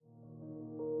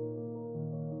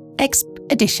Exp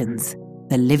Editions,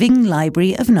 the living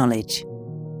library of knowledge.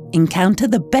 Encounter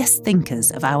the best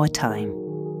thinkers of our time.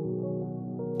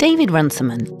 David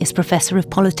Runciman is Professor of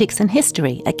Politics and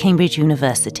History at Cambridge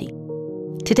University.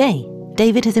 Today,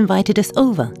 David has invited us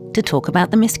over to talk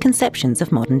about the misconceptions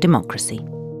of modern democracy.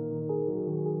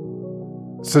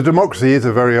 So democracy is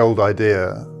a very old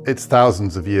idea. It's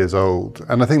thousands of years old.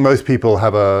 And I think most people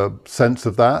have a sense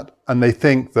of that. And they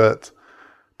think that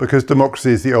because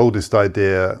democracy is the oldest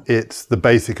idea, it's the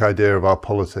basic idea of our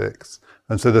politics.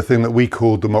 And so the thing that we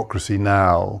call democracy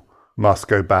now must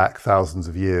go back thousands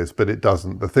of years, but it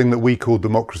doesn't. The thing that we call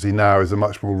democracy now is a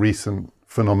much more recent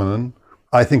phenomenon.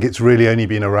 I think it's really only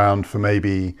been around for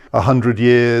maybe 100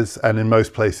 years, and in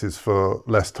most places for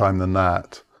less time than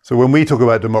that. So when we talk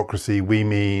about democracy, we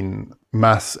mean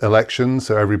mass elections,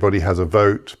 so everybody has a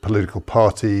vote, political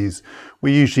parties.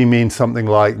 We usually mean something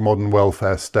like modern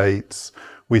welfare states.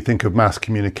 We think of mass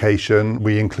communication.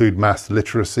 We include mass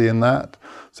literacy in that,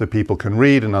 so people can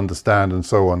read and understand and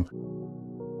so on.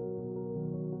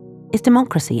 Is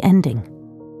democracy ending?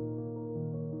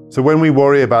 So when we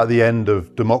worry about the end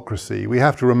of democracy, we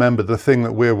have to remember the thing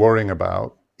that we're worrying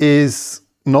about is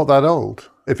not that old.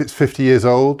 If it's 50 years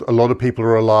old, a lot of people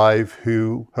are alive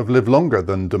who have lived longer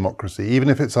than democracy, even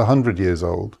if it's 100 years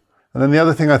old. And then the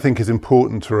other thing I think is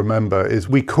important to remember is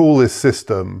we call this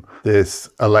system, this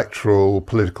electoral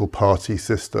political party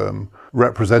system,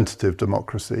 representative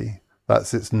democracy.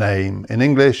 That's its name in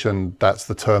English, and that's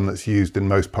the term that's used in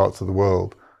most parts of the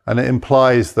world. And it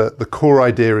implies that the core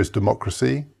idea is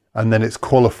democracy, and then it's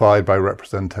qualified by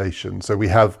representation. So we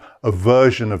have a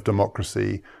version of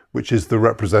democracy, which is the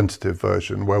representative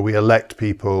version, where we elect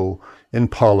people in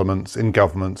parliaments, in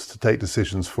governments, to take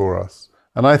decisions for us.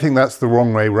 And I think that's the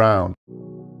wrong way round.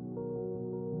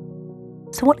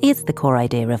 So what is the core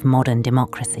idea of modern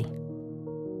democracy?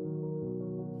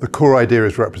 The core idea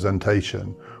is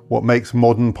representation. What makes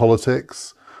modern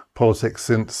politics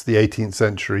since the 18th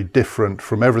century different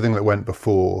from everything that went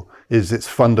before is its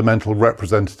fundamental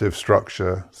representative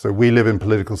structure. So we live in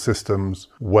political systems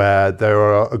where there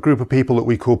are a group of people that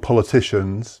we call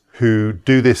politicians who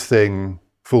do this thing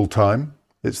full time.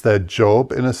 It's their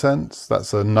job, in a sense.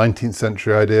 That's a 19th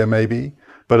century idea, maybe.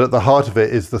 But at the heart of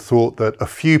it is the thought that a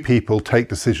few people take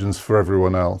decisions for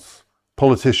everyone else.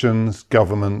 Politicians,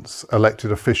 governments,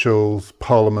 elected officials,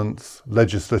 parliaments,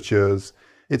 legislatures.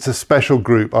 It's a special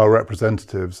group, our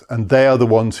representatives, and they are the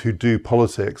ones who do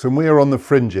politics. And we are on the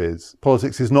fringes.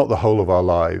 Politics is not the whole of our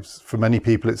lives. For many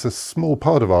people, it's a small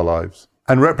part of our lives.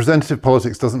 And representative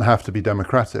politics doesn't have to be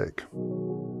democratic.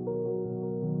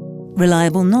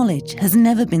 Reliable knowledge has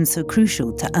never been so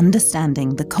crucial to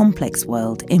understanding the complex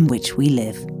world in which we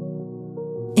live.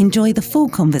 Enjoy the full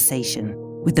conversation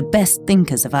with the best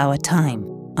thinkers of our time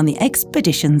on the Exp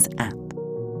Editions app.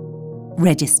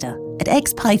 Register at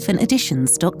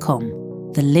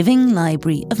exp-editions.com, the living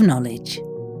library of knowledge.